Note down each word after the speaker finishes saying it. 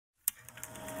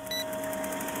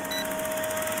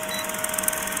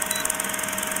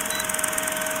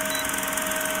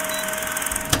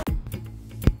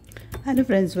Hello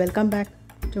friends, welcome back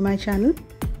to my channel.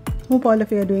 Hope all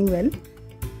of you are doing well.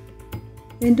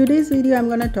 In today's video, I'm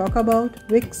going to talk about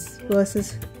Wix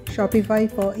versus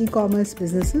Shopify for e-commerce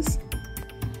businesses.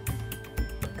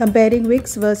 Comparing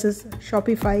Wix versus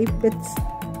Shopify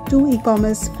pits two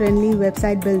e-commerce friendly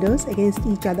website builders against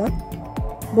each other.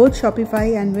 Both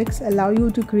Shopify and Wix allow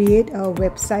you to create a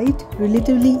website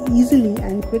relatively easily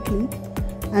and quickly,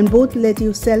 and both let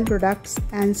you sell products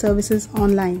and services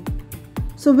online.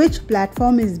 So which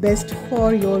platform is best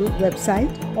for your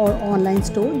website or online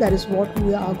store? That is what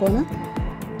we are gonna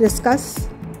discuss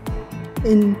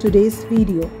in today's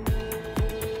video.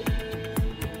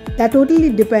 That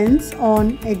totally depends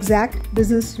on exact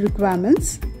business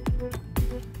requirements.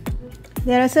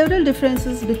 There are several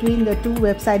differences between the two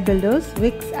website builders,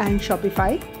 Wix and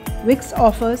Shopify. Wix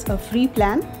offers a free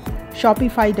plan,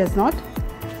 Shopify does not.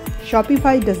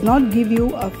 Shopify does not give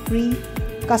you a free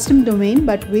custom domain,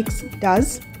 but Wix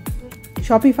does.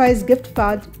 Shopify's gift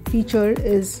card feature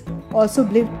is also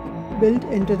built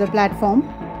into the platform,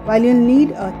 while you'll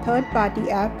need a third-party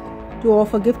app to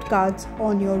offer gift cards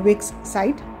on your Wix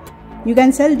site. You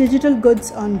can sell digital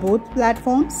goods on both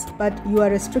platforms, but you are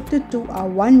restricted to a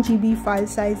 1 GB file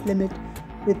size limit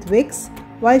with Wix,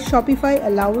 while Shopify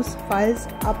allows files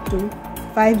up to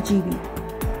 5 GB.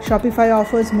 Shopify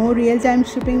offers more real-time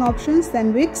shipping options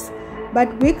than Wix, but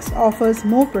Wix offers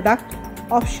more product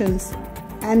options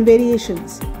and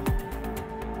variations.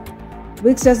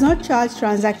 Wix does not charge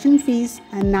transaction fees,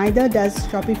 and neither does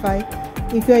Shopify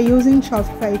if you are using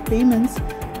Shopify payments,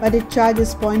 but it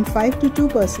charges 0.5 to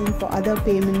 2% for other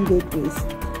payment gateways.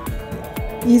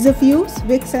 Ease of use: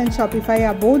 Wix and Shopify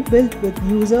are both built with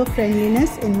user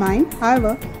friendliness in mind.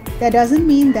 However, that doesn't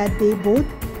mean that they both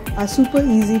are super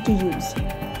easy to use.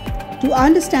 To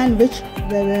understand which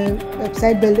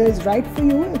website builder is right for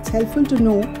you, it's helpful to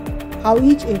know how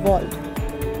each evolved.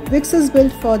 Wix is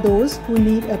built for those who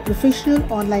need a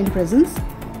professional online presence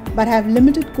but have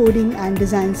limited coding and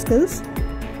design skills.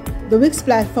 The Wix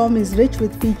platform is rich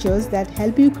with features that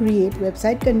help you create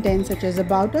website content such as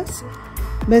About Us,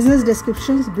 business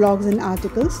descriptions, blogs, and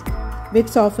articles.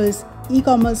 Wix offers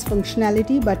e-commerce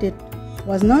functionality, but it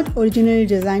was not originally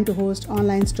designed to host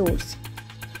online stores.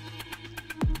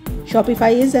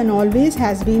 Shopify is and always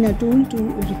has been a tool to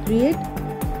recreate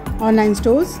online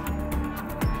stores.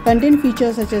 Content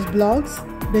features such as blogs,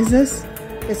 business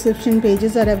description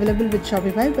pages are available with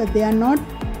Shopify, but they are not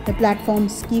the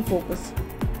platform's key focus.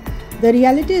 The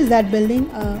reality is that building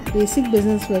a basic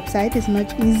business website is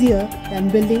much easier than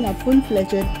building a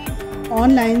full-fledged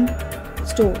online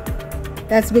store.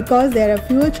 That's because there are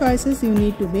fewer choices you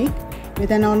need to make.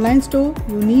 With an online store,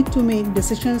 you need to make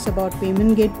decisions about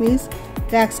payment gateways,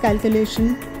 tax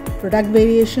calculation, product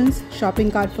variations, shopping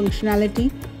cart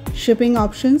functionality, shipping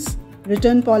options,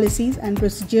 return policies and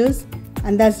procedures,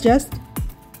 and that's just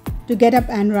to get up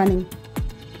and running.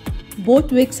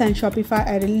 Both Wix and Shopify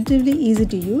are relatively easy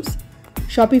to use.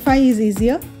 Shopify is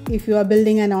easier if you are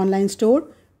building an online store,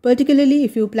 particularly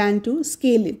if you plan to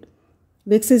scale it.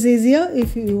 Wix is easier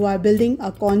if you are building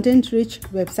a content-rich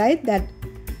website that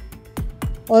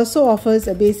also offers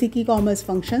a basic e-commerce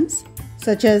functions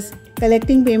such as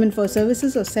collecting payment for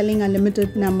services or selling a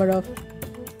limited number of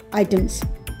items.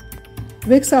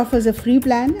 Wix offers a free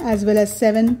plan as well as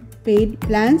 7 paid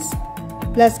plans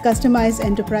plus customized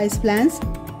enterprise plans.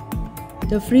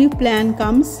 The free plan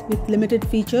comes with limited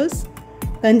features,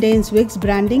 contains Wix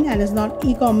branding, and is not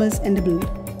e-commerce enabled.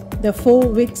 The 4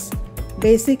 Wix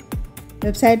basic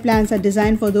website plans are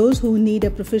designed for those who need a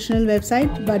professional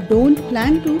website but don't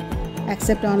plan to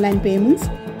accept online payments.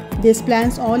 These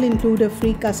plans all include a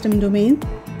free custom domain,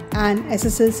 an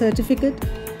SSL certificate,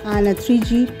 and a 3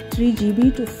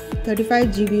 GB to 35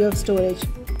 GB of storage.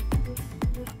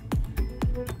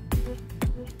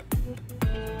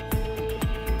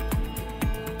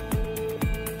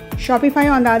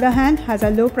 Shopify, on the other hand, has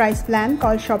a low price plan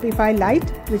called Shopify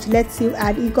Lite, which lets you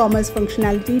add e-commerce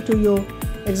functionality to your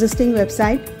existing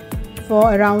website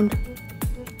for around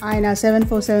INR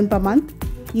 747 per month.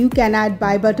 You can add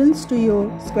buy buttons to your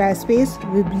Squarespace,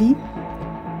 Weebly,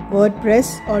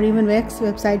 WordPress, or even Wix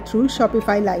website through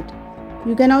Shopify Lite.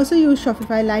 You can also use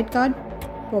Shopify Lite card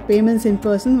for payments in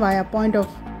person via point of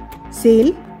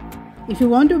sale. If you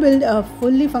want to build a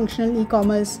fully functional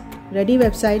e-commerce ready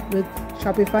website with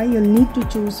Shopify, you'll need to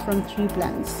choose from 3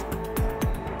 plans.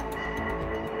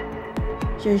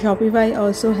 So Shopify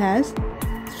also has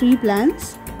 3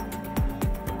 plans,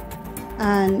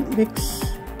 and Wix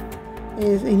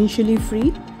is initially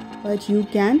free, but you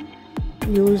can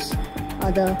use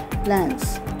other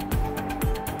plans.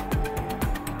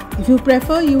 If you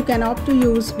prefer, you can opt to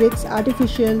use Wix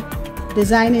Artificial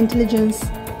Design Intelligence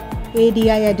ADI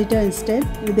editor instead.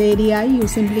 With the ADI, you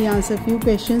simply answer few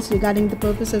questions regarding the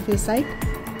purpose of your site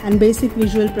and basic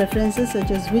visual preferences such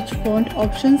as which font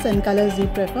options and colors you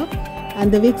prefer,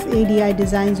 and the Wix ADI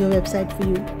designs your website for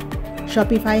you.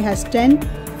 Shopify has 10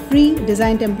 free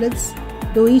design templates,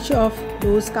 though each of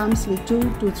those comes with 2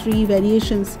 to 3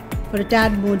 variations for a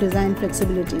tad more design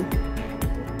flexibility.